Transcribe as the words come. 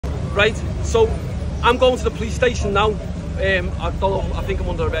right? So I'm going to the police station now. I think I'm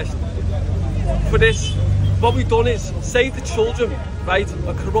under arrest for this. What we've done is Save the Children, right?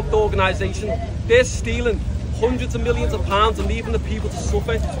 A corrupt organisation. They're stealing hundreds of millions of pounds and leaving the people to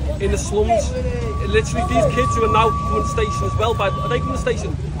suffer in the slums. Literally, these kids who are now coming to the station as well, are they coming to the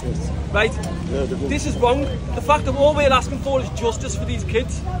station? Yes. Right? Yeah, this is wrong. The fact that all we're asking for is justice for these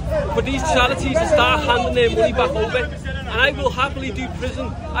kids, for these charities to start handing their money back over. And I will happily do prison.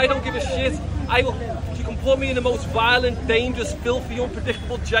 I don't give a shit. You can put me in the most violent, dangerous, filthy,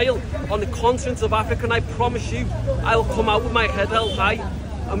 unpredictable jail on the continent of Africa, and I promise you, I'll come out with my head held high.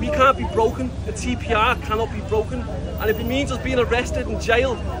 And we can't be broken. The TPR cannot be broken. And if it means us being arrested in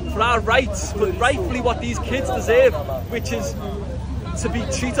jail for our rights, but rightfully what these kids deserve, which is to be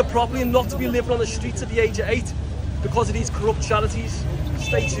treated properly and not to be living on the streets at the age of 8 because of these corrupt charities.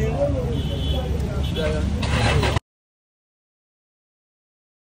 Stay tuned.